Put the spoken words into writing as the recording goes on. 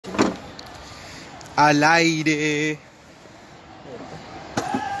Al aire.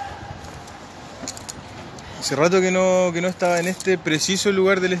 Hace rato que no estaba en este preciso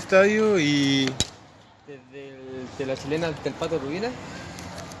lugar del estadio y... De la chilena del Pato Rubina,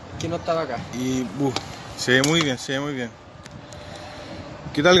 que no estaba acá. Y se ve muy bien, se ve muy bien.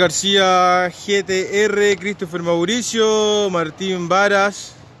 ¿Qué tal García, GTR, Christopher Mauricio, Martín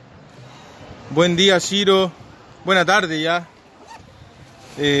Varas? Buen día Ciro, buena tarde ya.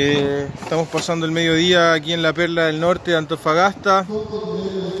 Estamos pasando el mediodía aquí en la Perla del Norte de Antofagasta.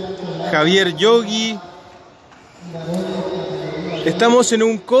 Javier Yogi. Estamos en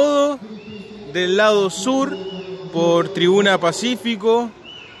un codo del lado sur por Tribuna Pacífico.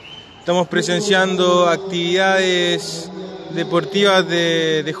 Estamos presenciando actividades deportivas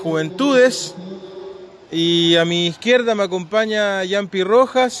de juventudes. Y a mi izquierda me acompaña JeanPi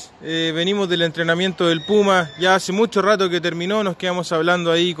Rojas. Venimos del entrenamiento del Puma. Ya hace mucho rato que terminó. Nos quedamos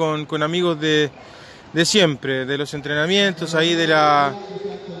hablando ahí con amigos de siempre. De los entrenamientos, ahí de la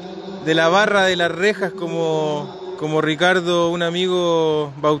barra de las rejas, como Ricardo, un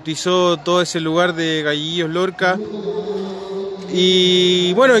amigo, bautizó todo ese lugar de Gallillos Lorca.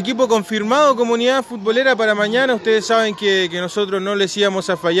 Y bueno, equipo confirmado, comunidad futbolera para mañana. Ustedes saben que nosotros no les íbamos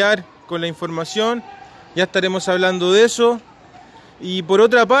a fallar con la información. Ya estaremos hablando de eso. Y por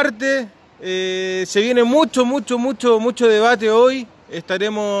otra parte, se viene mucho debate hoy.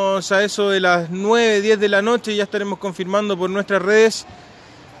 Estaremos a eso de las 9, 10 de la noche. Ya estaremos confirmando por nuestras redes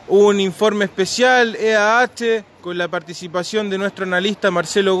un informe especial EAH con la participación de nuestro analista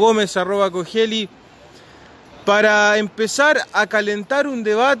Marcelo Gómez, @Cogeli, para empezar a calentar un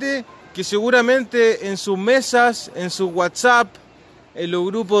debate que seguramente en sus mesas, en su WhatsApp, en los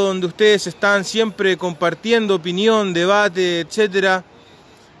grupos donde ustedes están siempre compartiendo opinión, debate, etcétera,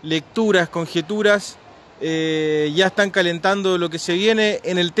 lecturas, conjeturas, ya están calentando lo que se viene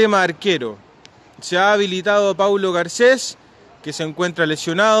en el tema arquero. Se ha habilitado a Paulo Garcés, que se encuentra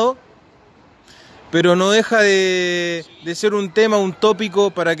lesionado, pero no deja de ser un tema, un tópico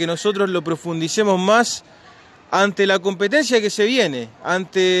para que nosotros lo profundicemos más ante la competencia que se viene,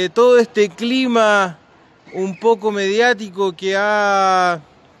 ante todo este clima un poco mediático que ha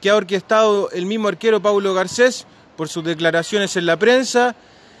orquestado el mismo arquero Paulo Garcés por sus declaraciones en la prensa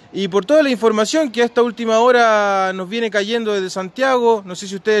y por toda la información que a esta última hora nos viene cayendo desde Santiago. No sé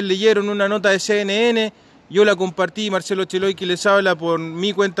si ustedes leyeron una nota de CNN, yo la compartí, Marcelo Cheloi que les habla, por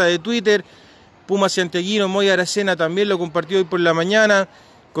mi cuenta de Twitter. Puma Santiaguino, Moy Aracena también lo compartió hoy por la mañana.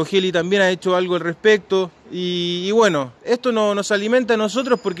 Cogeli también ha hecho algo al respecto. Y bueno, esto nos alimenta a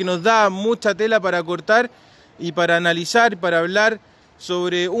nosotros porque nos da mucha tela para cortar y para analizar, para hablar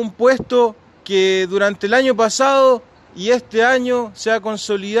sobre un puesto que durante el año pasado y este año se ha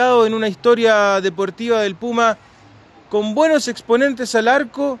consolidado en una historia deportiva del Puma con buenos exponentes al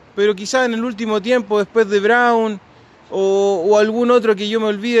arco, pero quizás en el último tiempo, después de Brown o algún otro que yo me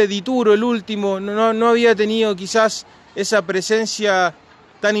olvide, Dituro, el último, no había tenido quizás esa presencia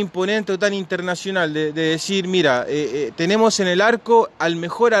tan imponente o tan internacional de decir, mira, tenemos en el arco al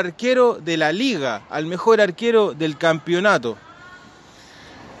mejor arquero de la liga, al mejor arquero del campeonato.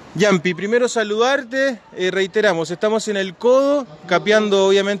 JeanPi, primero saludarte, reiteramos, estamos en el codo, capeando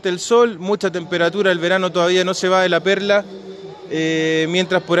obviamente el sol, mucha temperatura, el verano todavía no se va de la Perla,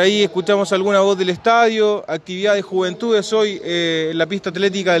 mientras por ahí escuchamos alguna voz del estadio, actividad de juventudes hoy en la pista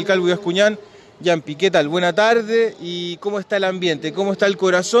atlética del Calvo y Bascuñán. JeanPi, ¿qué tal? Buena tarde, y ¿cómo está el ambiente? ¿Cómo está el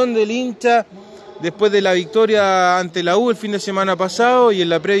corazón del hincha después de la victoria ante la U el fin de semana pasado y en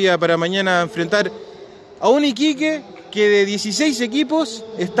la previa para mañana enfrentar a un Iquique que de 16 equipos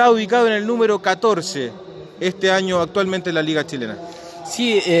está ubicado en el número 14 este año actualmente en la Liga Chilena?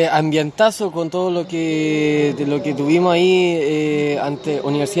 Sí, ambientazo con todo lo que tuvimos ahí ante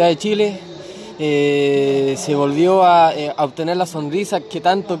Universidad de Chile. Se volvió a obtener la sonrisa que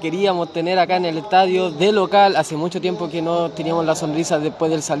tanto queríamos tener acá en el estadio de local. Hace mucho tiempo que no teníamos la sonrisa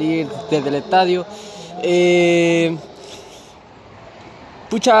después de salir desde el estadio.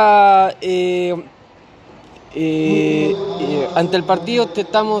 Ante el partido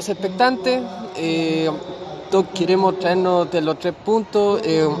estamos expectantes. Todos queremos traernos de los 3 puntos.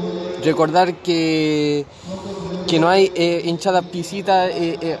 Recordar que no hay hinchadas pisitas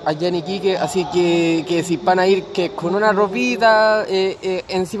allá en Iquique, así que si van a ir que con una ropita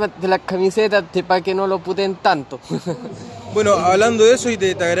encima de las camisetas para que no lo puten tanto. Bueno, hablando de eso, y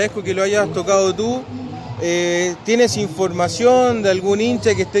te agradezco que lo hayas tocado tú, ¿tienes información de algún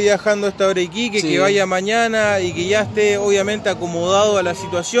hincha que esté viajando a esta hora a Iquique, sí, que vaya mañana y que ya esté obviamente acomodado a la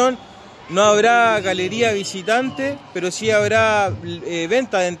situación? No habrá galería visitante, pero sí habrá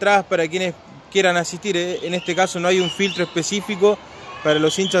venta de entradas para quienes quieran asistir. En este caso no hay un filtro específico para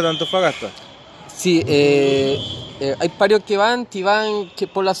los hinchas de Antofagasta. Sí, hay varios que van que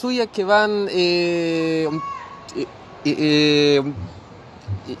por la suya, que van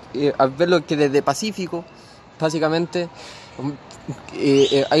a ver lo que desde Pacífico, básicamente.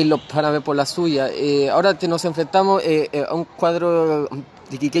 Ahí los van a ver por la suya. Ahora nos enfrentamos a un cuadro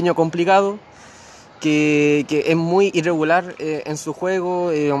de Iquiqueño complicado, que es muy irregular en su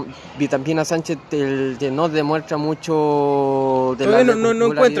juego. Vitamina Sánchez no demuestra mucho de todavía no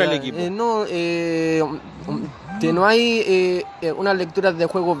encuentra el equipo. Que no hay unas lecturas de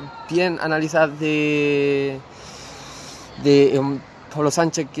juego bien analizadas de Pablo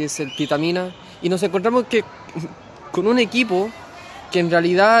Sánchez, que es el Vitamina, y nos encontramos que con un equipo que en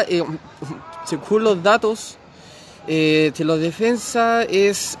realidad, según los datos de la defensa,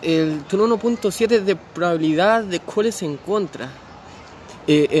 es el 1.7 de probabilidad de goles en contra.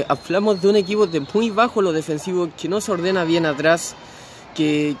 Hablamos de un equipo de muy bajo lo defensivo, que no se ordena bien atrás,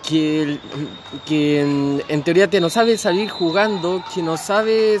 que en teoría no sabe salir jugando, que no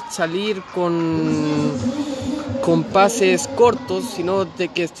sabe salir con pases cortos, sino de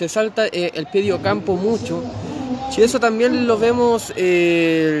que se salta el medio campo mucho. Y eso también lo vemos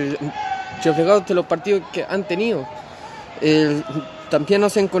reflejado de los partidos que han tenido. También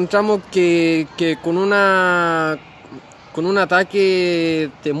nos encontramos que con un ataque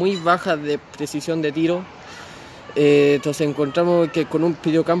de muy baja de precisión de tiro. Nos encontramos que con un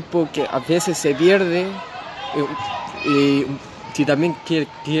mediocampo que a veces se pierde, y también que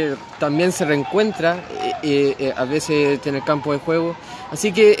también se reencuentra a veces en el campo de juego.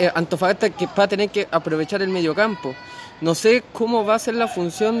 Así que Antofagasta que va a tener que aprovechar el mediocampo. No sé cómo va a ser la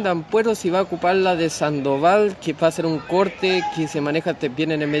función de Ampuero, si va a ocupar la de Sandoval, que va a ser un corte que se maneja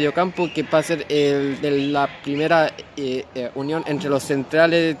bien en el mediocampo, que va a ser de la primera unión entre los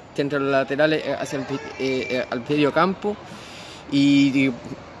centrales, entre los laterales hacia al mediocampo. Y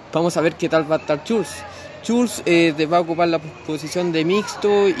vamos a ver qué tal va a estar Schulz va a ocupar la posición de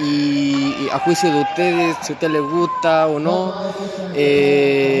mixto, y a juicio de ustedes, si a ustedes les gusta o no,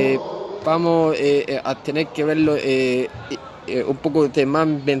 vamos a tener que verlo un poco más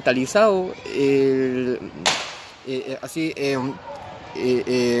mentalizado, así en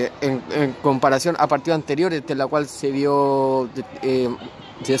comparación a partidos anteriores, de la cual se vio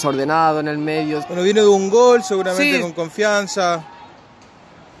desordenado en el medio. Bueno, viene de un gol, seguramente sí, con confianza.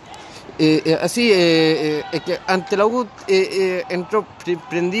 Es que ante la U entró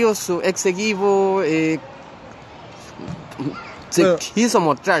prendido su ex equipo, se quiso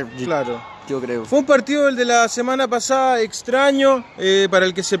mostrar, claro. Yo creo. Fue un partido, el de la semana pasada, extraño, para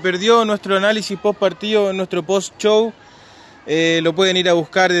el que se perdió nuestro análisis post partido, nuestro post show. Lo pueden ir a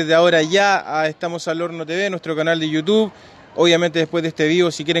buscar desde ahora ya a Estamos al Horno TV, nuestro canal de YouTube. Obviamente después de este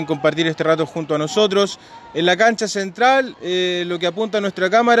vivo, si quieren compartir este rato junto a nosotros. En la cancha central, lo que apunta a nuestra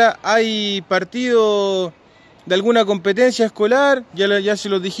cámara, hay partido de alguna competencia escolar, ya se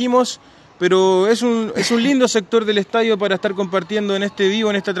los dijimos, pero es un lindo sector del estadio para estar compartiendo en este vivo,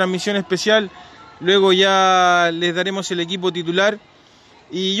 en esta transmisión especial. Luego ya les daremos el equipo titular.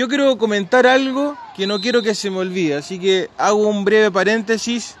 Y yo quiero comentar algo que no quiero que se me olvide, así que hago un breve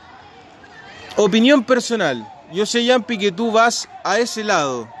paréntesis. Opinión personal. Yo sé, JeanPi, que tú vas a ese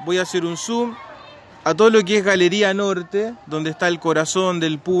lado. Voy a hacer un zoom a todo lo que es Galería Norte, donde está el corazón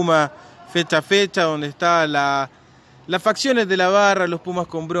del Puma fecha a fecha, donde está las facciones de la barra, los Pumas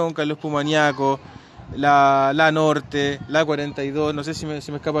con bronca, los pumaníacos, la Norte, la 42, no sé si me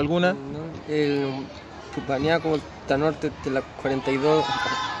escapa alguna. El pumaníaco, la Norte, la 42,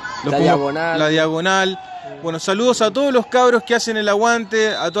 los la Pumas, Diagonal. La Diagonal. Bueno, saludos a todos los cabros que hacen el aguante,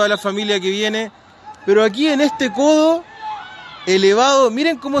 a toda la familia que viene. Pero aquí en este codo elevado,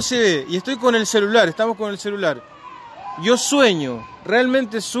 miren cómo se ve. Y estoy con el celular, estamos con el celular. Yo sueño,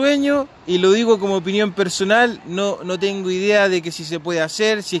 realmente sueño, y lo digo como opinión personal. No tengo idea de que si se puede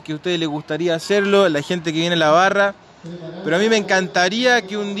hacer, si es que a ustedes les gustaría hacerlo, la gente que viene a la barra. Pero a mí me encantaría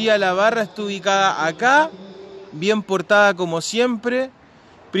que un día la barra esté ubicada acá, bien portada como siempre.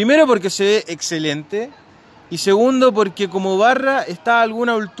 Primero porque se ve excelente. Y segundo, porque como barra está a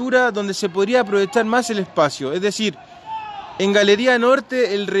alguna altura donde se podría aprovechar más el espacio. Es decir, en Galería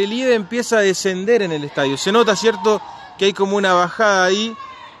Norte el relieve empieza a descender en el estadio. Se nota, ¿cierto?, que hay como una bajada ahí,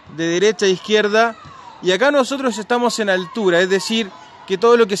 de derecha a izquierda. Y acá nosotros estamos en altura, es decir, que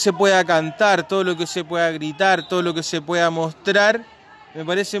todo lo que se pueda cantar, todo lo que se pueda gritar, todo lo que se pueda mostrar, me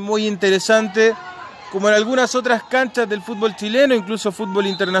parece muy interesante. Como en algunas otras canchas del fútbol chileno, incluso fútbol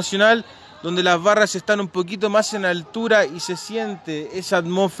internacional, donde las barras están un poquito más en altura y se siente esa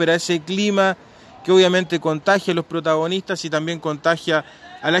atmósfera, ese clima que obviamente contagia a los protagonistas y también contagia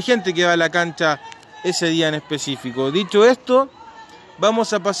a la gente que va a la cancha ese día en específico. Dicho esto,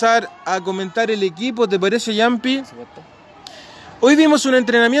 vamos a pasar a comentar el equipo, ¿te parece, JeanPi? Hoy vimos un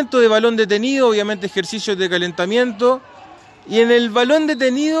entrenamiento de balón detenido, obviamente ejercicios de calentamiento, y en el balón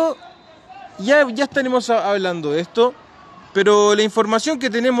detenido ya estaremos hablando de esto, pero la información que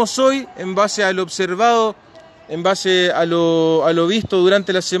tenemos hoy, en base a lo observado, en base a lo visto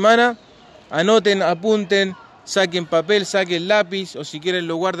durante la semana, anoten, apunten, saquen papel, saquen lápiz, o si quieren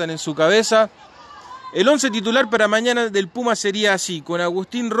lo guardan en su cabeza. El 11 titular para mañana del Puma sería así, con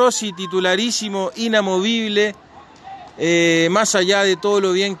Agustín Rossi titularísimo, inamovible, más allá de todo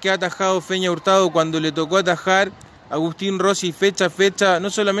lo bien que ha atajado Feña Hurtado cuando le tocó atajar. Agustín Rossi fecha a fecha no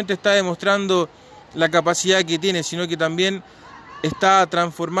solamente está demostrando la capacidad que tiene, sino que también está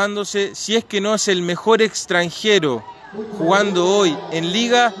transformándose, si es que no es el mejor extranjero jugando hoy en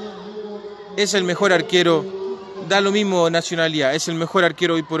Liga, es el mejor arquero, da lo mismo nacionalidad, es el mejor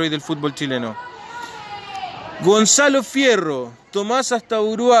arquero hoy por hoy del fútbol chileno. Gonzalo Fierro, Tomás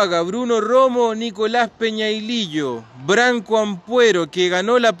Astauruaga, Bruno Romo, Nicolás Peñailillo, Branco Ampuero, que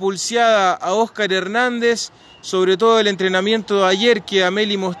ganó la pulseada a Óscar Hernández, sobre todo el entrenamiento de ayer, que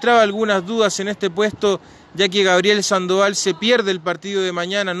Ameli mostraba algunas dudas en este puesto, ya que Gabriel Sandoval se pierde el partido de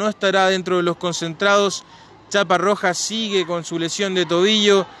mañana, no estará dentro de los concentrados. Chapa Rojas sigue con su lesión de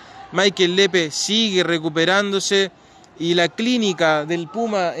tobillo, Michael Lepe sigue recuperándose, y la clínica del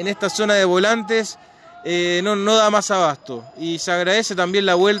Puma en esta zona de volantes no da más abasto, y se agradece también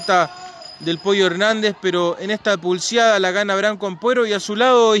la vuelta del Pollo Hernández, pero en esta pulseada la gana Branco Ampuero, y a su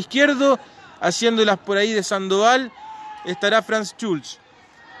lado izquierdo, haciéndolas por ahí de Sandoval, estará Franz Schulz.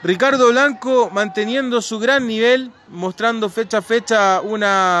 Ricardo Blanco manteniendo su gran nivel, mostrando fecha a fecha un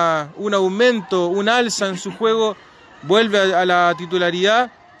aumento, un alza en su juego, vuelve a la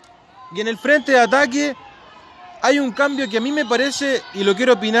titularidad, y en el frente de ataque hay un cambio que a mí me parece, y lo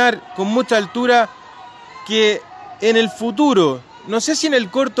quiero opinar con mucha altura, que en el futuro, no sé si en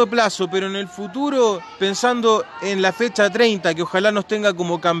el corto plazo, pero en el futuro, pensando en la fecha 30, que ojalá nos tenga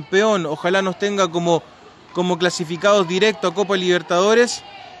como campeón, ojalá nos tenga como clasificados directos a Copa Libertadores,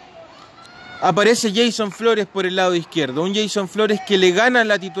 aparece Jason Flores por el lado izquierdo, un Jason Flores que le gana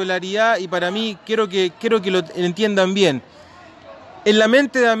la titularidad, y para mí, quiero que lo entiendan bien, en la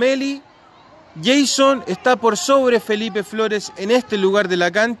mente de Ameli, Jason está por sobre Felipe Flores en este lugar de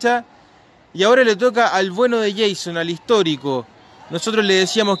la cancha, y ahora le toca al bueno de Jason, al histórico. Nosotros le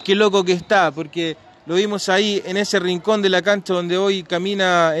decíamos qué loco que está, porque lo vimos ahí en ese rincón de la cancha donde hoy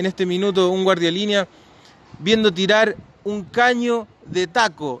camina en este minuto un guardialínea, viendo tirar un caño de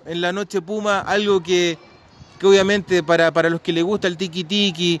taco en la noche Puma, algo que obviamente para los que les gusta el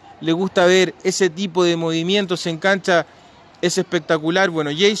tiki-tiki, les gusta ver ese tipo de movimientos en cancha, es espectacular.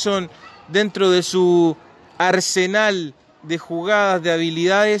 Bueno, Jason, dentro de su arsenal de jugadas, de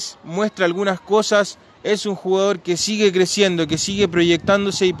habilidades, muestra algunas cosas, es un jugador que sigue creciendo, que sigue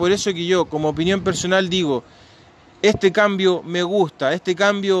proyectándose, y por eso que yo, como opinión personal, digo, este cambio me gusta, este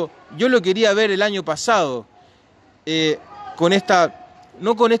cambio yo lo quería ver el año pasado,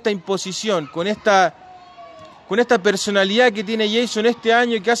 no con esta imposición, con esta personalidad que tiene Jason este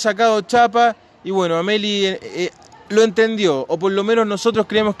año y que ha sacado chapa, y bueno, Ameli lo entendió, o por lo menos nosotros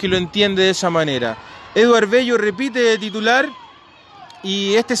creemos que lo entiende de esa manera. Eduard Bello repite de titular,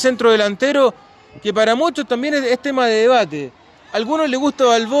 y este centro delantero que para muchos también es tema de debate. A algunos les gusta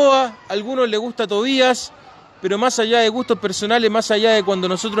Balboa, a algunos les gusta Tobías, pero más allá de gustos personales, más allá de cuando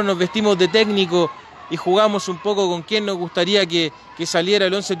nosotros nos vestimos de técnico y jugamos un poco con quién nos gustaría que saliera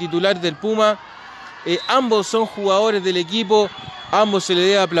el 11 titular del Puma, ambos son jugadores del equipo, ambos se le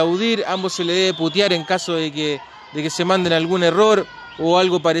debe aplaudir, ambos se le debe putear en caso de que se manden algún error o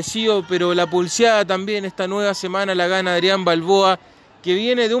algo parecido, pero la pulseada también esta nueva semana la gana Adrián Balboa, que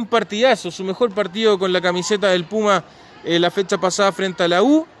viene de un partidazo, su mejor partido con la camiseta del Puma la fecha pasada frente a la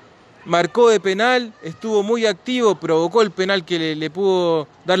U, marcó de penal, estuvo muy activo, provocó el penal que le pudo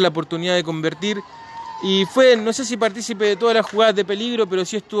dar la oportunidad de convertir, y fue, no sé si partícipe de todas las jugadas de peligro, pero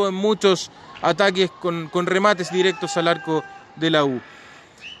sí estuvo en muchos ataques con remates directos al arco de la U.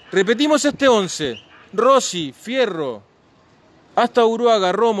 Repetimos este 11, Rossi, Fierro, hasta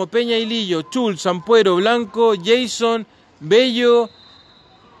Uruaga, Romo, Peñailillo, Chul, Sampuero, Blanco, Jason, Bello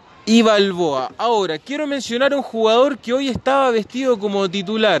y Balboa. Ahora, quiero mencionar a un jugador que hoy estaba vestido como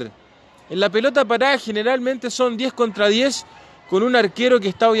titular. En la pelota parada generalmente son 10 contra 10, con un arquero que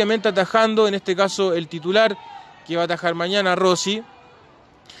está obviamente atajando, en este caso el titular, que va a atajar mañana, Rossi,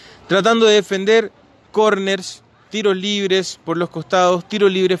 tratando de defender corners, tiros libres por los costados, tiros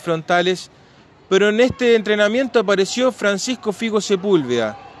libres frontales. Pero en este entrenamiento apareció Francisco Figo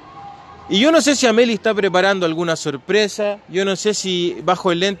Sepúlveda. Y yo no sé si Ameli está preparando alguna sorpresa, yo no sé si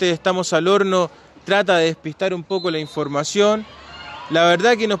bajo el lente de Estamos al Horno trata de despistar un poco la información. La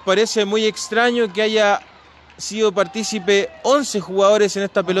verdad que nos parece muy extraño que haya sido partícipe 11 jugadores en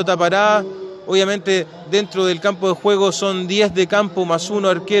esta pelota parada. Obviamente dentro del campo de juego son 10 de campo más 1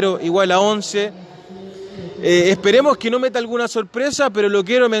 arquero igual a 11. Esperemos que no meta alguna sorpresa, pero lo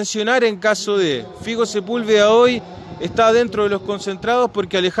quiero mencionar en caso de Figo Sepúlveda hoy está dentro de los concentrados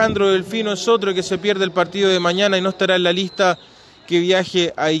porque Alejandro Delfino es otro que se pierde el partido de mañana y no estará en la lista que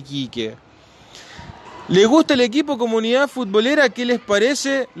viaje a Iquique. ¿Le gusta el equipo Comunidad Futbolera? ¿Qué les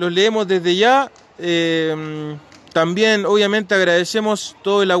parece? Los leemos desde ya. También obviamente agradecemos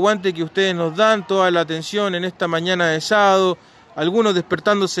todo el aguante que ustedes nos dan, toda la atención en esta mañana de sábado. Algunos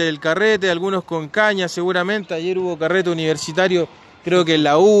despertándose del carrete, algunos con caña seguramente. Ayer hubo carrete universitario, creo que en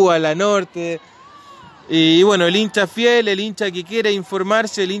la UBA, la Norte. Y bueno, el hincha fiel, el hincha que quiere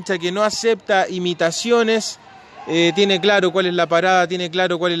informarse, el hincha que no acepta imitaciones, tiene claro cuál es la parada, tiene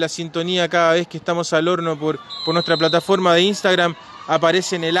claro cuál es la sintonía cada vez que estamos al horno por nuestra plataforma de Instagram,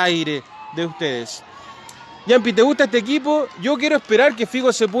 aparece en el aire de ustedes. JeanPi, ¿te gusta este equipo? Yo quiero esperar que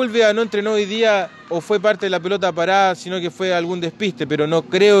Figo Sepúlveda no entrenó hoy día o fue parte de la pelota parada, sino que fue algún despiste, pero no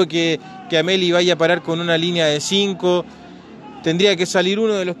creo que Ameli vaya a parar con una línea de 5. Tendría que salir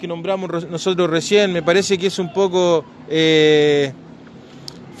uno de los que nombramos nosotros recién. Me parece que es un poco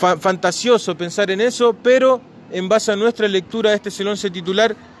fantasioso pensar en eso, pero en base a nuestra lectura, este es el 11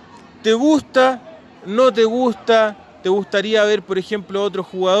 titular. ¿Te gusta? ¿No te gusta? ¿Te gustaría ver, por ejemplo, otro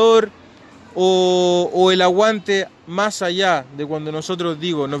jugador? O el aguante más allá de cuando nosotros,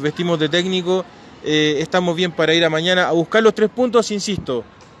 nos vestimos de técnico, estamos bien para ir a mañana a buscar los 3 puntos, insisto,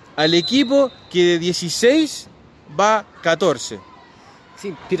 al equipo que de 16 va 14.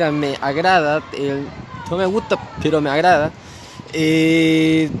 Sí, mira, me agrada, no me gusta, pero me agrada.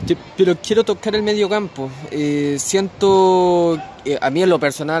 Pero quiero tocar el medio campo. Siento, a mí en lo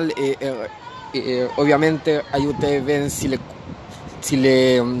personal, obviamente ahí ustedes ven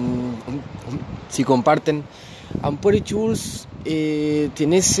si comparten. Ampor y Jules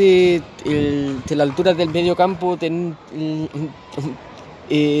tiene de la altura del medio campo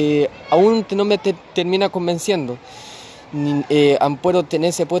aún no me termina convenciendo. Ampuero en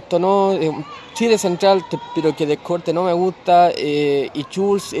ese puesto no, sí de central, pero que de corte no me gusta, y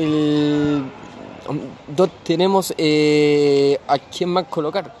Jules no tenemos a quién más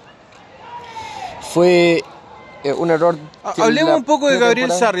colocar. Fue un error. Hablemos un poco de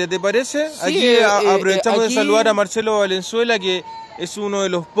Gabriel Sarria, ¿te parece? Sí, aquí aprovechamos de saludar a Marcelo Valenzuela, que es uno de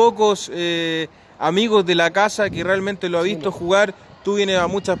los pocos amigos de la casa que realmente lo ha visto jugar. Tú vienes a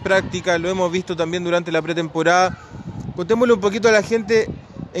muchas prácticas, lo hemos visto también durante la pretemporada. Contémosle un poquito a la gente,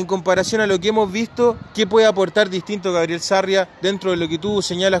 en comparación a lo que hemos visto, qué puede aportar distinto Gabriel Sarria dentro de lo que tú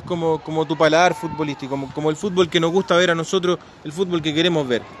señalas como tu paladar futbolístico, como el fútbol que nos gusta ver a nosotros, el fútbol que queremos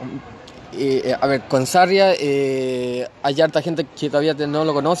ver. A ver, con Sarria hay harta gente que todavía no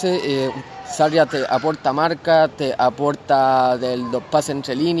lo conoce. Sarria te aporta marca, te aporta los pases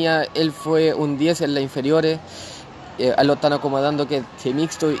entre líneas. Él fue un 10 en las inferiores. A lo están acomodando que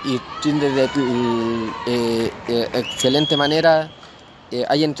mixto y rinde de excelente manera.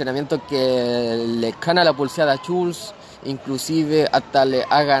 Hay entrenamientos que le gana la pulseada a Jules, inclusive hasta le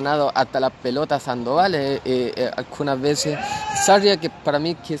ha ganado hasta las pelotas Sandoval algunas veces. Sarria, que para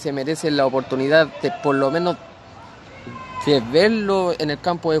mí que se merece la oportunidad de por lo menos de verlo en el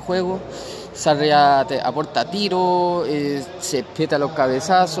campo de juego. Sarria te aporta tiro, se peta los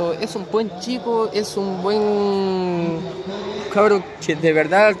cabezazos, es un buen chico, es un buen cabrón que de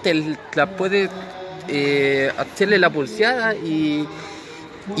verdad te la puede hacerle la pulseada y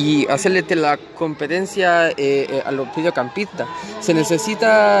hacerle la competencia a los mediocampistas. Se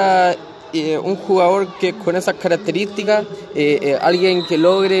necesita un jugador que con esas características, alguien que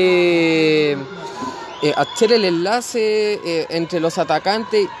logre hacer el enlace entre los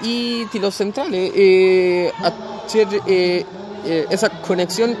atacantes y los centrales, hacer esa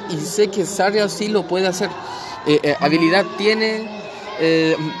conexión, y sé que Sarria sí lo puede hacer. Habilidad tiene,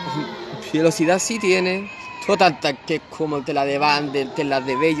 velocidad sí tiene, no tanta que como de la de Van, de la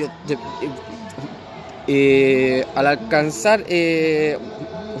de Bello. Al alcanzar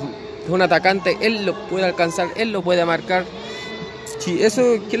un atacante, él lo puede alcanzar, él lo puede marcar. Sí, eso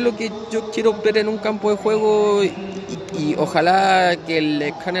que es lo que yo quiero ver en un campo de juego, y ojalá que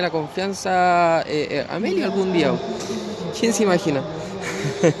le gane la confianza a Meli algún día. ¿Quién se imagina?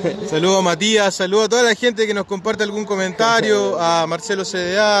 Saludos a Matías, saludos a toda la gente que nos comparte algún comentario, a Marcelo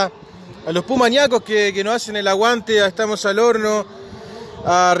CDA, a los pumañacos que nos hacen el aguante, a Estamos al Horno,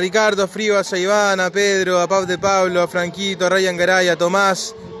 a Ricardo, a Frivas, a Iván, a Pedro, a Pau de Pablo, a Franquito, a Ryan Garay, a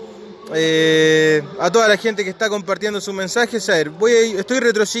Tomás. A toda la gente que está compartiendo sus mensajes. A ver, estoy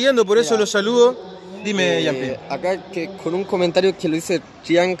retrocediendo, por eso los saludo. Dime, JeanPi. Acá que con un comentario que lo dice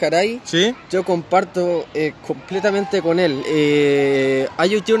Caray, ¿Sí? yo comparto completamente con él.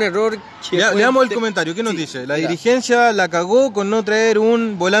 Hay un error que Leamos el comentario, ¿qué nos dice? La dirigencia la cagó con no traer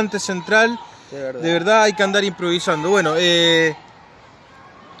un volante central. De verdad hay que andar improvisando. Bueno,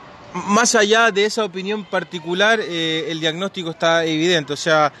 más allá de esa opinión particular, el diagnóstico está evidente. O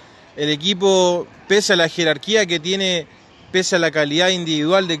sea, el equipo, pese a la jerarquía que tiene, pese a la calidad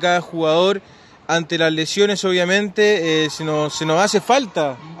individual de cada jugador, ante las lesiones obviamente se nos hace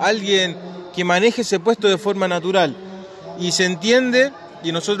falta alguien que maneje ese puesto de forma natural. Y se entiende,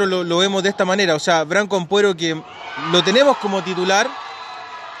 y nosotros lo vemos de esta manera. O sea, Branco Ampuero, que lo tenemos como titular.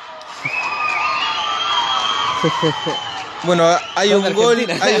 Bueno, hay un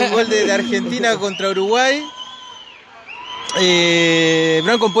gol de Argentina contra Uruguay.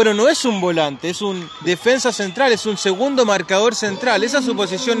 Branco Ampuero no es un volante, es un defensa central, es un segundo marcador central. Esa es su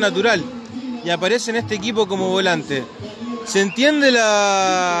posición natural. Y aparece en este equipo como volante. Se entiende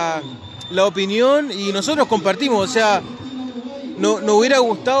la opinión y nosotros compartimos. O sea, nos hubiera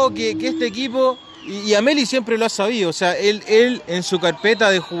gustado que este equipo, y Ameli siempre lo ha sabido, o sea, él en su carpeta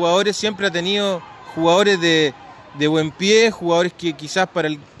de jugadores siempre ha tenido jugadores de buen pie, jugadores que quizás para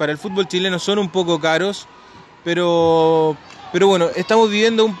el fútbol chileno son un poco caros, pero bueno, estamos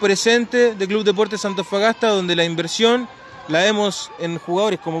viviendo un presente de Club Deportes Antofagasta donde la inversión la vemos en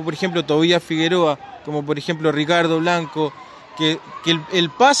jugadores como por ejemplo Tobías Figueroa, como por ejemplo Ricardo Blanco, que el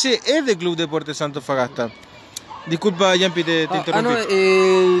pase es de Club Deportes Antofagasta. Disculpa, JeanPi, te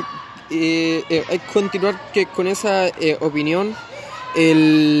interrumpí. Hay que continuar con esa opinión.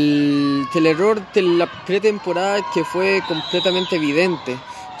 El error de la pretemporada que fue completamente evidente.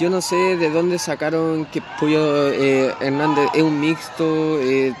 Yo no sé de dónde sacaron que Pollo Hernández es un mixto,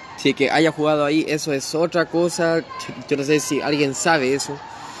 si que haya jugado ahí, eso es otra cosa. Yo no sé si alguien sabe eso.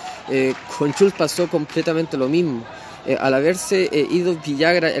 Con Chul pasó completamente lo mismo. Al haberse ido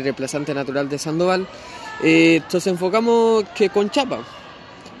Villagra, el reemplazante natural de Sandoval, nos enfocamos que con Chapa.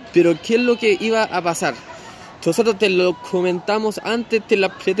 Pero ¿qué es lo que iba a pasar? Nosotros te lo comentamos antes de la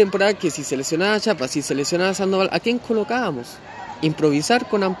pretemporada que si seleccionaba a Chapa, si seleccionaba a Sandoval, ¿a quién colocábamos? ¿Improvisar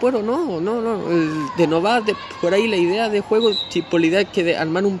con Ampuero? No. De no va por ahí la idea de juego, por la idea que de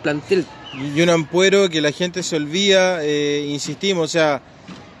armar un plantel. Y un Ampuero que la gente se olvida, insistimos, o sea,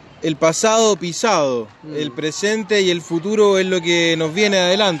 el pasado pisado, el presente y el futuro es lo que nos viene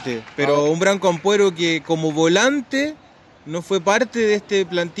adelante. Pero un Branco Ampuero que como volante no fue parte de este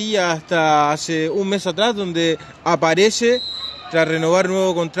plantilla hasta hace un mes atrás, donde aparece tras renovar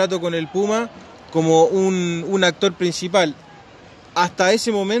nuevo contrato con el Puma como un actor principal. Hasta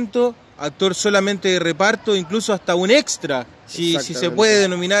ese momento, actor solamente de reparto, incluso hasta un extra, si se puede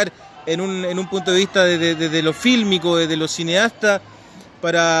denominar en un punto de vista de lo fílmico, de lo cineasta,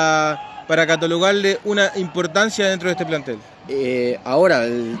 para catalogarle una importancia dentro de este plantel. Ahora,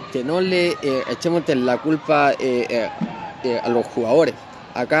 que no le echemos la culpa a los jugadores.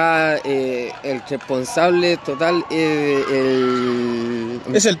 Acá el responsable total es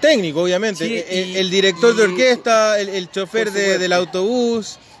el técnico, obviamente, sí, el director de orquesta, el chofer del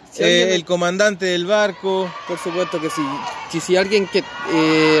autobús, sí, el comandante del barco. Por supuesto que sí. Si alguien que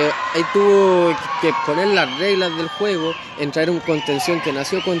ahí tuvo que poner las reglas del juego, en traer un contención que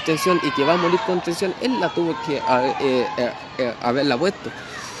nació contención y que va a morir contención, él la tuvo que haberla puesto.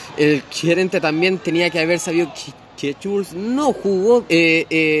 El gerente también tenía que haber sabido que Schulz no jugó,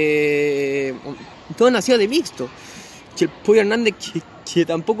 no nació de mixto, que el Pollo Hernández que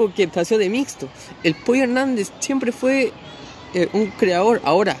tampoco que nació de mixto. El Pollo Hernández siempre fue un creador.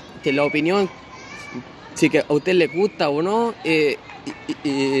 Ahora, que la opinión, si que a usted le gusta o no,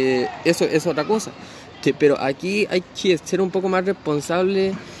 eso es otra cosa. Pero aquí hay que ser un poco más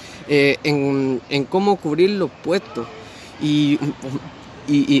responsable en cómo cubrir los puestos. Y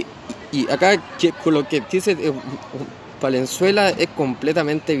acá con lo que dice Valenzuela es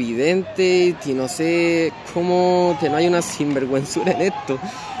completamente evidente, y no sé cómo que no hay una sinvergüenzura en esto.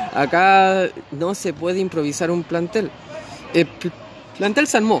 Acá no se puede improvisar un plantel. El plantel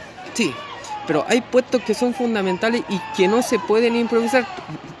se armó, sí, pero hay puestos que son fundamentales y que no se pueden improvisar.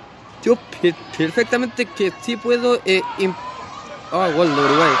 Yo perfectamente que sí puedo gol de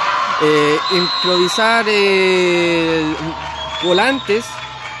Uruguay. Improvisar volantes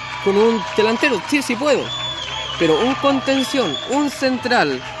con un delantero, sí puedo, pero un contención, un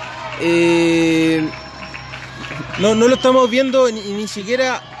central, no lo estamos viendo ni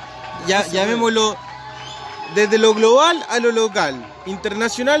siquiera, llamémoslo desde lo global a lo local.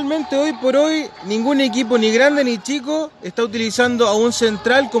 Internacionalmente, hoy por hoy, ningún equipo, ni grande ni chico, está utilizando a un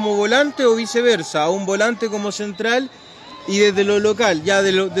central como volante o viceversa, a un volante como central. Y desde lo local, ya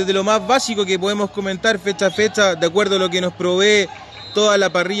desde lo más básico que podemos comentar fecha a fecha, de acuerdo a lo que nos provee toda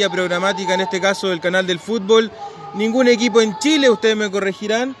la parrilla programática, en este caso del canal del fútbol, ningún equipo en Chile, ustedes me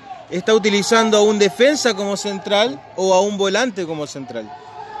corregirán, está utilizando a un defensa como central o a un volante como central.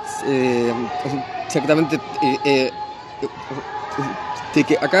 Exactamente.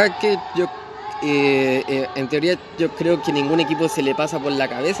 Acá que yo, en teoría, yo creo que ningún equipo se le pasa por la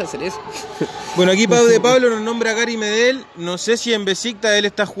cabeza hacer eso. Bueno, aquí Pablo de Pablo nos nombra a Gary Medel. No sé si en Besiktas él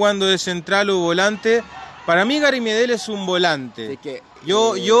está jugando de central o volante. Para mí Gary Medel es un volante.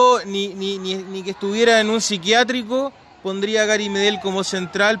 Yo ni que estuviera en un psiquiátrico pondría a Gary Medel como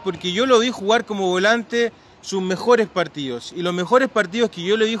central, porque yo lo vi jugar como volante sus mejores partidos. Y los mejores partidos que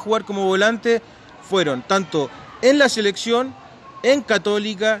yo le vi jugar como volante fueron tanto en la selección, en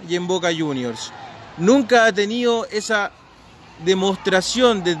Católica y en Boca Juniors. Nunca ha tenido esa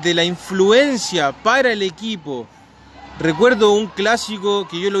demostración desde la influencia para el equipo. Recuerdo un clásico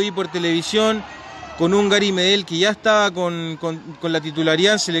que yo lo vi por televisión con un Gary Medel que ya estaba con la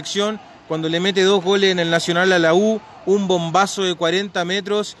titularidad en selección, cuando le mete 2 goles en el Nacional a la U, un bombazo de 40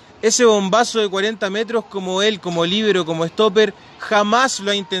 metros. Ese bombazo de 40 metros, como él, como líbero, como stopper, jamás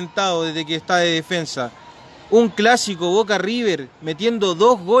lo ha intentado desde que está de defensa. Un clásico, Boca River, metiendo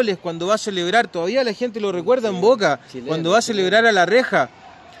 2 goles cuando va a celebrar, todavía la gente lo recuerda en Boca, cuando va a celebrar a la reja.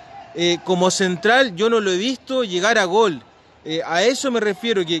 Como central yo no lo he visto llegar a gol. A eso me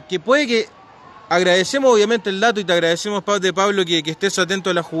refiero, que puede que... Agradecemos obviamente el dato y te agradecemos, de Pablo, que estés atento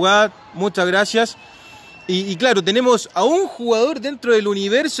a la jugada, muchas gracias. Y claro, tenemos a un jugador dentro del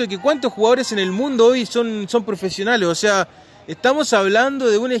universo, que cuántos jugadores en el mundo hoy son profesionales, o sea, estamos hablando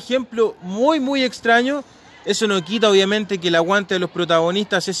de un ejemplo muy extraño. Eso no quita obviamente que el aguante de los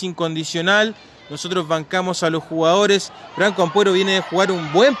protagonistas es incondicional. Nosotros bancamos a los jugadores. Franco Ampuero viene de jugar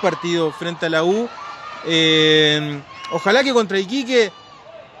un buen partido frente a la U. Ojalá que contra Iquique,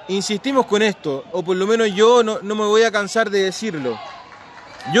 insistimos con esto, o por lo menos yo no me voy a cansar de decirlo.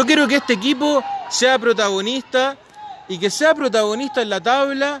 Yo quiero que este equipo sea protagonista, y que sea protagonista en la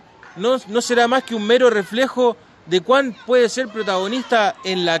tabla no será más que un mero reflejo de cuán puede ser protagonista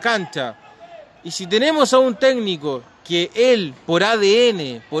en la cancha. Y si tenemos a un técnico que él, por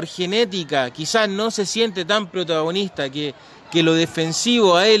ADN, por genética, quizás no se siente tan protagonista, que lo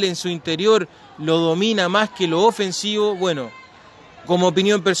defensivo a él en su interior lo domina más que lo ofensivo, bueno, como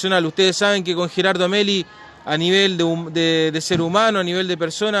opinión personal, ustedes saben que con Gerardo Ameli, a nivel de ser humano, a nivel de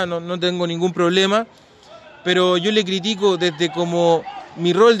persona, no tengo ningún problema, pero yo le critico desde como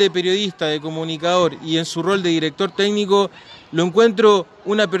mi rol de periodista, de comunicador, y en su rol de director técnico, lo encuentro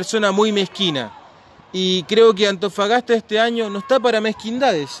una persona muy mezquina. Y creo que Antofagasta este año no está para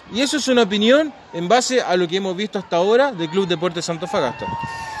mezquindades. Y eso es una opinión en base a lo que hemos visto hasta ahora del Club Deportes Antofagasta.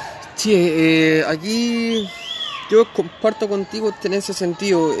 Sí, aquí yo comparto contigo en ese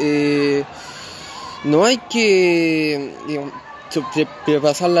sentido. No hay que, digamos,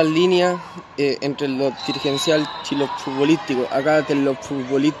 sobrepasar las líneas entre lo dirigencial y lo futbolístico. Acá de lo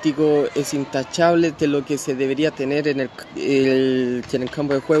futbolístico es intachable de lo que se debería tener en el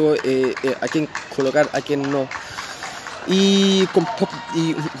campo de juego, a quién colocar, a quién no. Y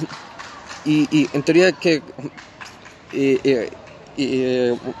en teoría que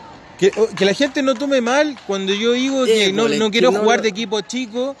que la gente no tome mal cuando yo digo que no quiero jugar de equipo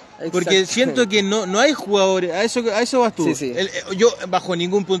chico, porque siento que no hay jugadores, a eso vas tú. Sí. Yo bajo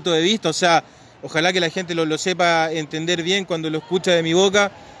ningún punto de vista, o sea, ojalá que la gente lo sepa entender bien cuando lo escucha de mi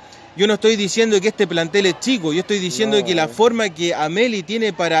boca. Yo no estoy diciendo que este plantel es chico, yo estoy diciendo que la forma que Ameli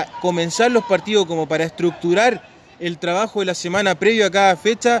tiene para comenzar los partidos, como para estructurar el trabajo de la semana previo a cada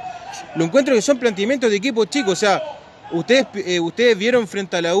fecha, lo encuentro que son planteamientos de equipos chicos, o sea, ¿Ustedes vieron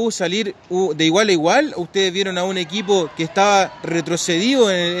frente a la U salir de igual a igual? ¿Ustedes vieron a un equipo que estaba retrocedido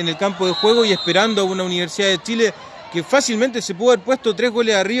en el campo de juego y esperando a una Universidad de Chile que fácilmente se pudo haber puesto 3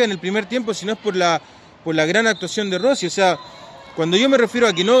 goles arriba en el primer tiempo, si no es por la gran actuación de Rossi? O sea, cuando yo me refiero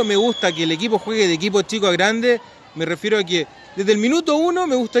a que no me gusta que el equipo juegue de equipo chico a grande, me refiero a que desde el minuto 1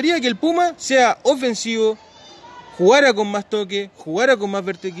 me gustaría que el Puma sea ofensivo, jugara con más toque, jugara con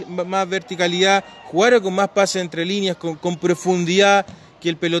más verticalidad, jugara con más pases entre líneas, con profundidad, que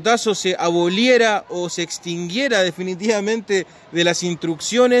el pelotazo se aboliera o se extinguiera definitivamente de las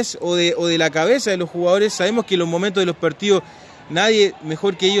instrucciones o de la cabeza de los jugadores. Sabemos que en los momentos de los partidos nadie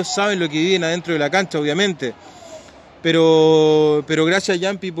mejor que ellos saben lo que viven adentro de la cancha, obviamente. Pero gracias,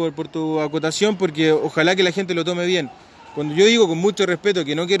 JeanPi, por tu acotación, porque ojalá que la gente lo tome bien. Cuando yo digo con mucho respeto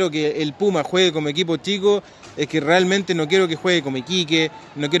que no quiero que el Puma juegue como equipo chico, es que realmente no quiero que juegue como Iquique,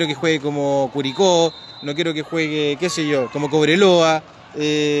 no quiero que juegue como Curicó, no quiero que juegue, qué sé yo, como Cobreloa,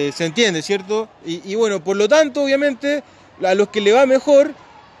 se entiende, ¿cierto? Y bueno, por lo tanto, obviamente, a los que le va mejor,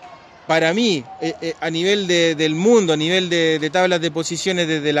 para mí, a nivel del mundo, a nivel de tablas de posiciones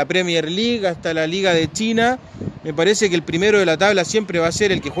desde la Premier League hasta la Liga de China, me parece que el primero de la tabla siempre va a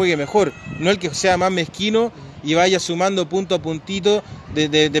ser el que juegue mejor, no el que sea más mezquino y vaya sumando punto a puntito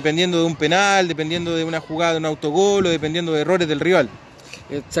dependiendo de un penal, dependiendo de una jugada de un autogol o dependiendo de errores del rival.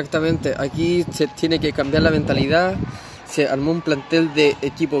 Exactamente, aquí se tiene que cambiar la mentalidad, se armó un plantel de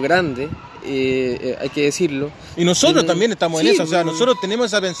equipo grande, hay que decirlo. Y nosotros también estamos en eso, o sea, nosotros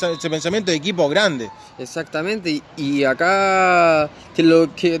tenemos ese pensamiento de equipo grande. Exactamente, y acá que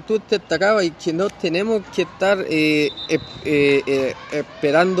lo que tú destacabas y que no tenemos que estar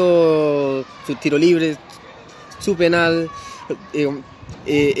esperando su tiro libre, su penal,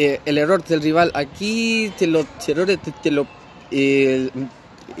 el error del rival. Aquí los errores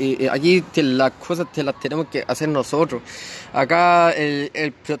aquí las cosas te las tenemos que hacer nosotros. Acá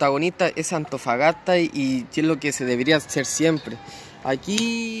el protagonista es Antofagasta y es lo que se debería hacer siempre.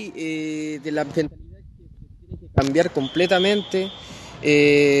 Aquí de la mentalidad que se tiene que cambiar completamente,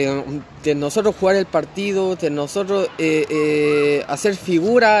 de nosotros jugar el partido, de nosotros hacer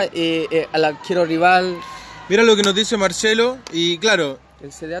figura al arquero rival. Mira lo que nos dice Marcelo, y claro,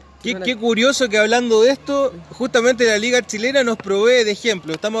 qué curioso que hablando de esto, justamente la Liga Chilena nos provee de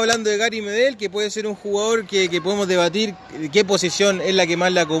ejemplo. Estamos hablando de Gary Medel, que puede ser un jugador que podemos debatir qué posición es la que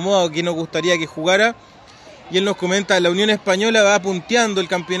más le acomoda o qué nos gustaría que jugara. Y él nos comenta, la Unión Española va punteando el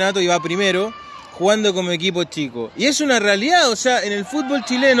campeonato y va primero, jugando como equipo chico. Y es una realidad, o sea, en el fútbol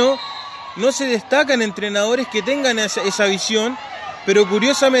chileno no se destacan entrenadores que tengan esa visión, pero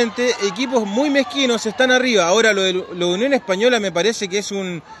curiosamente equipos muy mezquinos están arriba. Ahora lo de Unión Española me parece que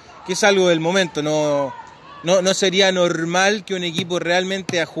es algo del momento. No sería normal que un equipo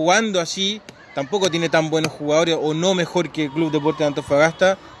realmente jugando así, tampoco tiene tan buenos jugadores o no mejor que el Club Deportes de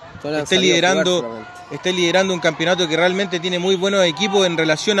Antofagasta, esté liderando un campeonato que realmente tiene muy buenos equipos en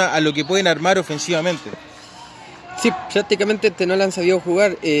relación a lo que pueden armar ofensivamente. Sí, prácticamente no le han sabido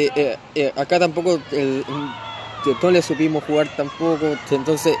jugar. Acá tampoco no le supimos jugar tampoco,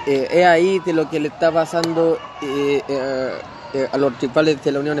 entonces es ahí de lo que le está pasando a los rivales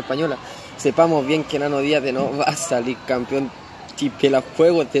de la Unión Española. Sepamos bien que Nano Díaz no va a salir campeón, que los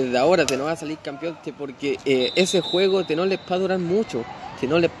juegos desde ahora no va a salir campeón, porque ese juego no les va a durar mucho,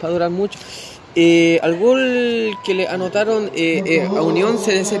 al gol que le anotaron a Unión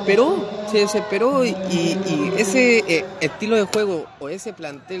se desesperó y ese estilo de juego o ese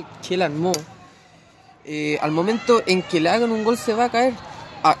plantel que él armó, al momento en que le hagan un gol se va a caer.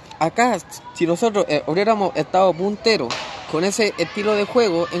 Acá, si nosotros hubiéramos estado punteros con ese estilo de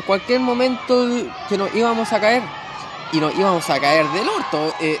juego, en cualquier momento que nos íbamos a caer, y nos íbamos a caer del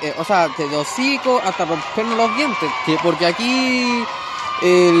orto, o sea, de hocico hasta rompernos los dientes, porque aquí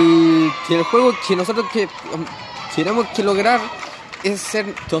el juego que nosotros tenemos que lograr es ser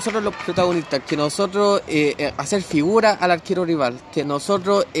nosotros los protagonistas, que nosotros hacer figura al arquero rival, que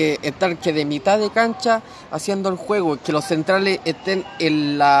nosotros estar que de mitad de cancha haciendo el juego, que los centrales estén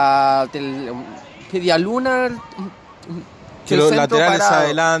en la media luna, que los laterales parado,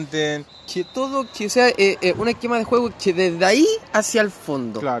 adelanten, que todo que sea un esquema de juego que desde ahí hacia el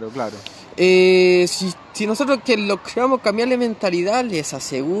fondo. Claro. Si nosotros que lo queramos cambiarle mentalidad, les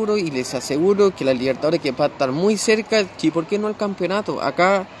aseguro que la Libertadores que va a estar muy cerca, y por qué no el campeonato.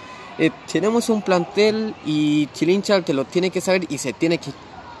 Acá tenemos un plantel y Chilincha que lo tiene que saber y se tiene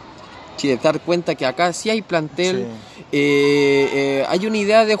que dar cuenta que acá sí hay plantel, sí. Hay una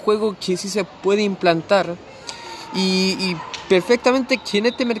idea de juego que sí se puede implantar y perfectamente que en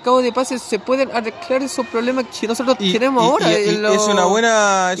este mercado de pases se pueden arreglar esos problemas que nosotros tenemos ahora. Es una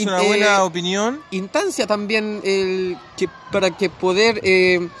buena opinión. Instancia también para que poder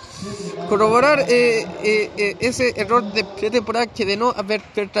corroborar ese error de pretemporada que de no haber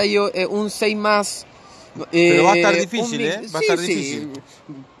traído un 6 más. Pero va a estar difícil, va a estar difícil.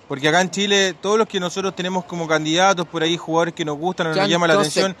 Porque acá en Chile, todos los que nosotros tenemos como candidatos, por ahí jugadores que nos gustan o nos llama la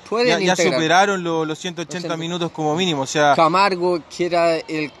atención, ya superaron los 180 minutos como mínimo. O sea, Camargo, que era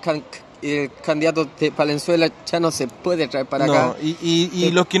el candidato de Valenzuela, ya no se puede traer para acá. Y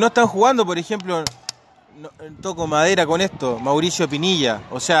los que no están jugando, por ejemplo, toco madera con esto, Mauricio Pinilla.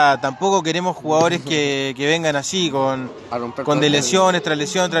 O sea, tampoco queremos jugadores que vengan así, con de lesión tras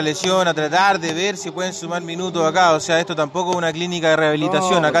lesión, a tratar de ver si pueden sumar minutos acá. O sea, esto tampoco es una clínica de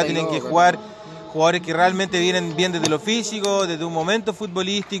rehabilitación. Acá tienen que jugar jugadores que realmente vienen bien desde lo físico, desde un momento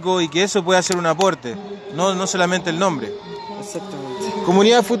futbolístico, y que eso pueda ser un aporte, no solamente el nombre. Exactamente.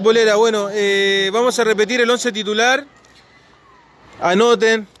 Comunidad futbolera, bueno, vamos a repetir el 11 titular.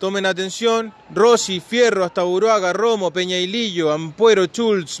 Anoten, tomen atención: Rossi, Fierro, Astaburuaga, Romo, Peñailillo, Ampuero,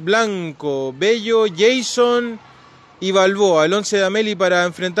 Schultz, Blanco, Bello, Jason, y Balboa, el 11 de Ameli para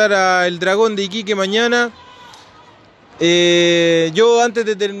enfrentar al Dragón de Iquique mañana. Yo antes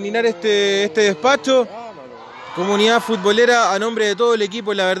de terminar este despacho, comunidad futbolera, a nombre de todo el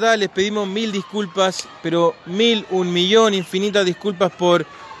equipo, la verdad les pedimos 1000 disculpas, pero 1000, 1.000.000, infinitas disculpas por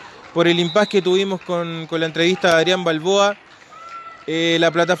el impasse que tuvimos con la entrevista de Adrián Balboa. La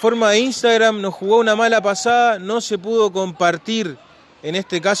plataforma de Instagram nos jugó una mala pasada, no se pudo compartir, en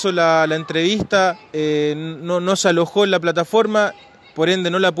este caso la entrevista, no se alojó en la plataforma, por ende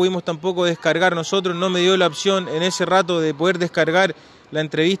no la pudimos tampoco descargar nosotros, no me dio la opción en ese rato de poder descargar la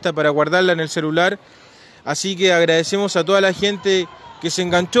entrevista para guardarla en el celular, así que agradecemos a toda la gente que se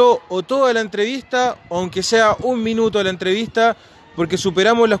enganchó o toda la entrevista, o aunque sea un minuto de la entrevista, porque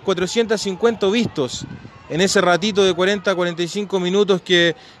superamos los 450 vistos en ese ratito de 40-45 minutos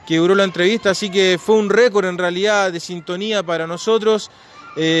que duró la entrevista, así que fue un récord en realidad de sintonía para nosotros.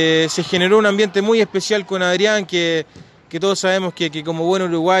 Se generó un ambiente muy especial con Adrián, que todos sabemos que como buen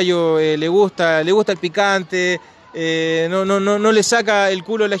uruguayo le gusta el picante, no le saca el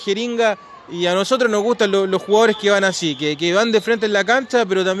culo a la jeringa, y a nosotros nos gustan los jugadores que van así, que van de frente en la cancha,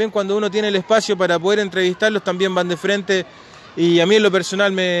 pero también cuando uno tiene el espacio para poder entrevistarlos también van de frente. Y a mí en lo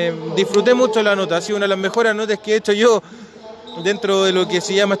personal me disfruté mucho la nota, ha sido una de las mejores notas que he hecho yo dentro de lo que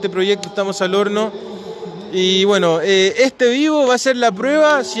se llama este proyecto Estamos al Horno. Y bueno, este vivo va a ser la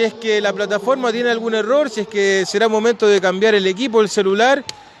prueba si es que la plataforma tiene algún error, si es que será momento de cambiar el equipo, el celular.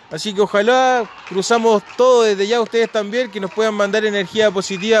 Así que ojalá cruzamos todo desde ya, ustedes también, que nos puedan mandar energía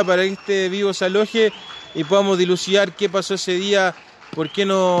positiva para que este vivo se aloje y podamos dilucidar qué pasó ese día. ¿Por qué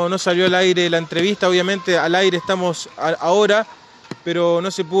no salió al aire la entrevista? Obviamente al aire estamos ahora, pero no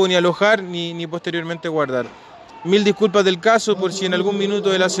se pudo ni alojar ni posteriormente guardar. 1000 disculpas del caso por si en algún minuto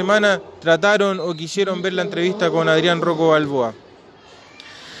de la semana trataron o quisieron ver la entrevista con Adrián Rocco Balboa.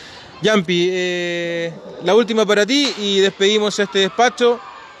 JeanPi, la última para ti y despedimos este despacho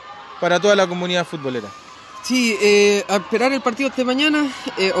para toda la comunidad futbolera. Sí, a esperar el partido de mañana,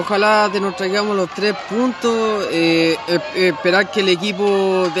 ojalá nos traigamos los 3 puntos, esperar que el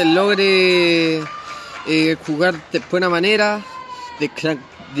equipo logre jugar de buena manera,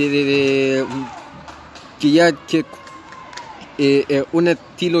 un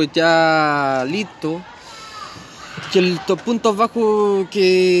estilo ya listo, que los puntos bajos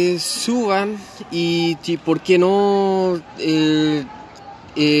que suban y por qué no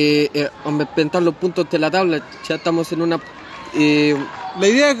aumentar los puntos de la tabla. Ya estamos en una... la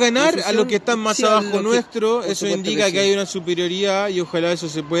idea es ganar a los que están más sí, abajo nuestro, eso indica que sí, que hay una superioridad y ojalá eso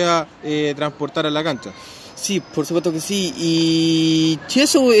se pueda transportar a la cancha. Sí, por supuesto que sí, y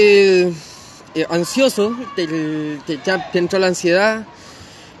eso, ansioso, ya entró la ansiedad,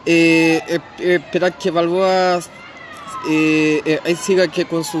 esperar que Balboa siga que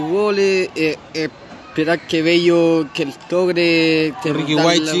con sus goles, esperar que Bello que logre que Ricky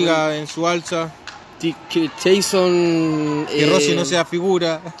White siga en su alza, que Jason que Rossi no sea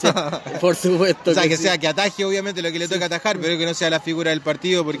figura, por supuesto, o sea, que sí, sea que ataje obviamente lo que le toca atajar, pero que no sea la figura del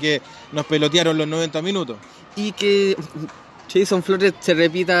partido porque nos pelotearon los 90 minutos, y que Jason Flores se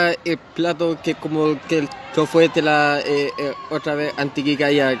repita el plato que como que fue de la otra vez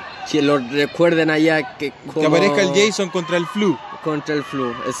Antiquicaya, que lo recuerden allá, que aparezca el Jason contra el flu,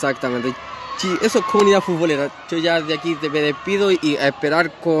 exactamente. Sí, eso es comunidad futbolera. Yo ya de aquí me despido y a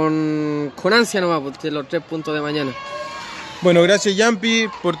esperar con ansia nomás de los 3 puntos de mañana. Bueno, gracias JeanPi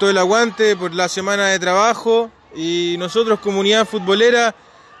por todo el aguante, por la semana de trabajo, y nosotros comunidad futbolera,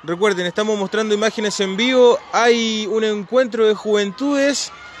 recuerden, estamos mostrando imágenes en vivo, hay un encuentro de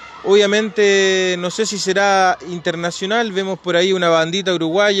juventudes, obviamente no sé si será internacional, vemos por ahí una bandita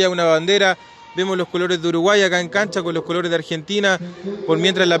uruguaya, una bandera, vemos los colores de Uruguay acá en cancha con los colores de Argentina, por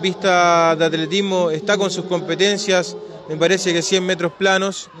mientras la pista de atletismo está con sus competencias, me parece que 100 metros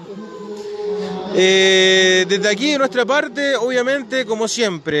planos. Desde aquí de nuestra parte, obviamente, como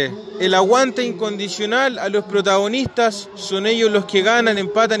siempre, el aguante incondicional a los protagonistas, son ellos los que ganan,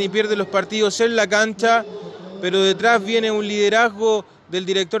 empatan y pierden los partidos en la cancha, pero detrás viene un liderazgo del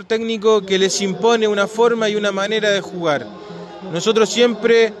director técnico que les impone una forma y una manera de jugar. Nosotros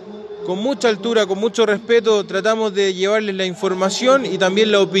siempre, con mucha altura, con mucho respeto, tratamos de llevarles la información y también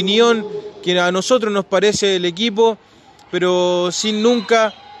la opinión que a nosotros nos parece el equipo, pero sin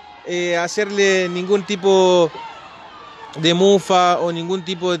nunca hacerle ningún tipo de mufa o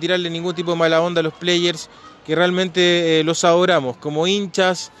de tirarle ningún tipo de mala onda a los players, que realmente los adoramos como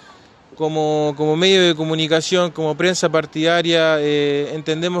hinchas, como medio de comunicación, como prensa partidaria,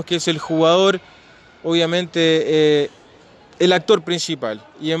 entendemos que es el jugador, obviamente el actor principal,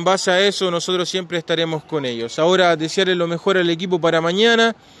 y en base a eso nosotros siempre estaremos con ellos. Ahora desearle lo mejor al equipo para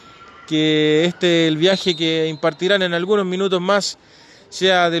mañana, que el viaje que impartirán en algunos minutos más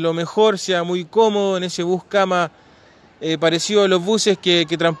sea de lo mejor, sea muy cómodo en ese bus cama parecido a los buses que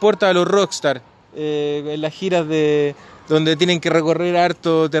transporta a los rockstar en las giras donde tienen que recorrer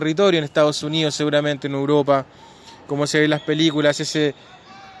harto territorio en Estados Unidos, seguramente en Europa, como se ve en las películas,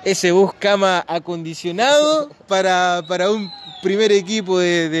 ese bus cama acondicionado para un primer equipo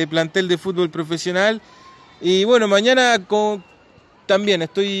de plantel de fútbol profesional. Y bueno, mañana también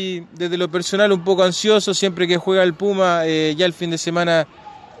estoy desde lo personal un poco ansioso. Siempre que juega el Puma, ya el fin de semana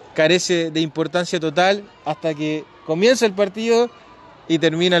carece de importancia total hasta que comienza el partido y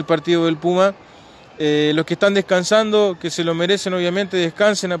termina el partido del Puma. Los que están descansando, que se lo merecen obviamente,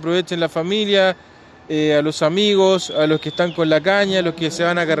 descansen, aprovechen la familia, a los amigos, a los que están con la caña, a los que se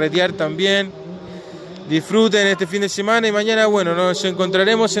van a carretear también. Disfruten este fin de semana y mañana, bueno, nos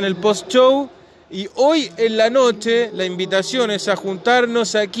encontraremos en el post-show. Y hoy en la noche la invitación es a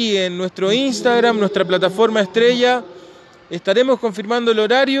juntarnos aquí en nuestro Instagram, nuestra plataforma estrella. Estaremos confirmando el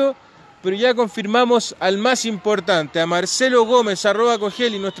horario, pero ya confirmamos al más importante, a Marcelo Gómez,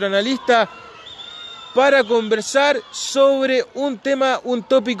 @Cogeli, nuestro analista, para conversar sobre un tema, un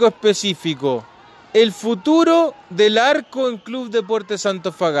tópico específico. El futuro del arco en Club Deportes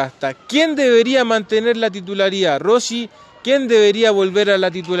Antofagasta. ¿Quién debería mantener la titularidad? Rossi. ¿Quién debería volver a la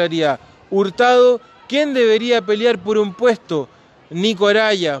titularidad? Hurtado. ¿Quién debería pelear por un puesto? Nico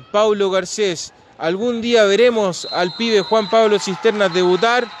Araya, Paulo Garcés. ¿Algún día veremos al pibe Juan Pablo Cisternas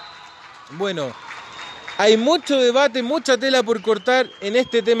debutar? Bueno, hay mucho debate, mucha tela por cortar en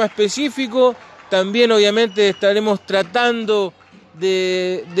este tema específico. También obviamente estaremos tratando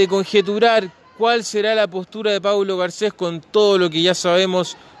de conjeturar cuál será la postura de Paulo Garcés con todo lo que ya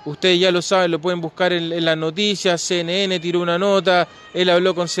sabemos. Ustedes ya lo saben, lo pueden buscar en las noticias. CNN tiró una nota, él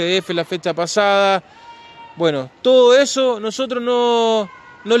habló con CDF la fecha pasada. Bueno, todo eso nosotros no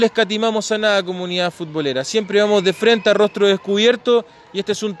le escatimamos a nada, comunidad futbolera. Siempre vamos de frente a rostro descubierto y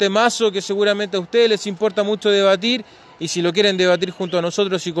este es un temazo que seguramente a ustedes les importa mucho debatir. Y si lo quieren debatir junto a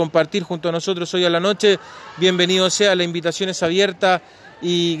nosotros y compartir junto a nosotros hoy a la noche, bienvenido sea, la invitación es abierta.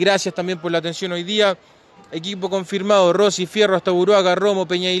 Y gracias también por la atención hoy día. Equipo confirmado: Rossi, Fierro, hasta Buruaga, Romo,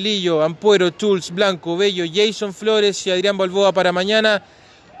 Peñailillo, Ampuero, Chulz, Blanco, Bello, Jason Flores y Adrián Balboa para mañana.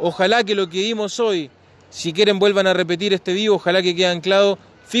 Ojalá que lo que vimos hoy, si quieren vuelvan a repetir este vivo, ojalá que quede anclado.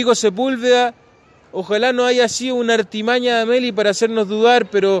 Figo Sepúlveda, ojalá no haya sido una artimaña de Meli para hacernos dudar,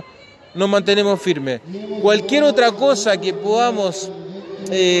 pero nos mantenemos firmes. Cualquier otra cosa que podamos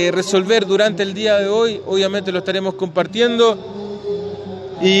resolver durante el día de hoy, obviamente lo estaremos compartiendo.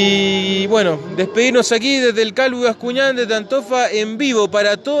 Y bueno, despedirnos aquí desde el Calvo y Bascuñán, desde Antofa, en vivo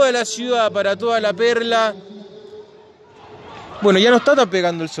para toda la ciudad, para toda la perla. Bueno, ya no está tan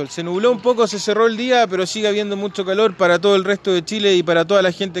pegando el sol, se nubló un poco, se cerró el día, pero sigue habiendo mucho calor para todo el resto de Chile y para toda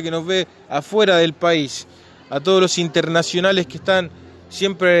la gente que nos ve afuera del país. A todos los internacionales que están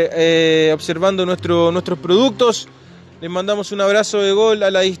siempre observando nuestros productos, les mandamos un abrazo de gol a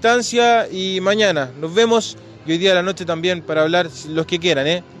la distancia y mañana nos vemos. Y hoy día a la noche también para hablar, los que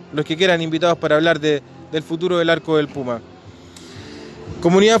quieran invitados para hablar del futuro del arco del Puma.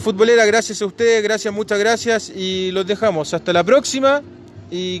 Comunidad futbolera, gracias a ustedes, muchas gracias y los dejamos. Hasta la próxima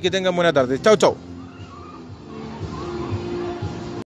y que tengan buena tarde. Chau, chau.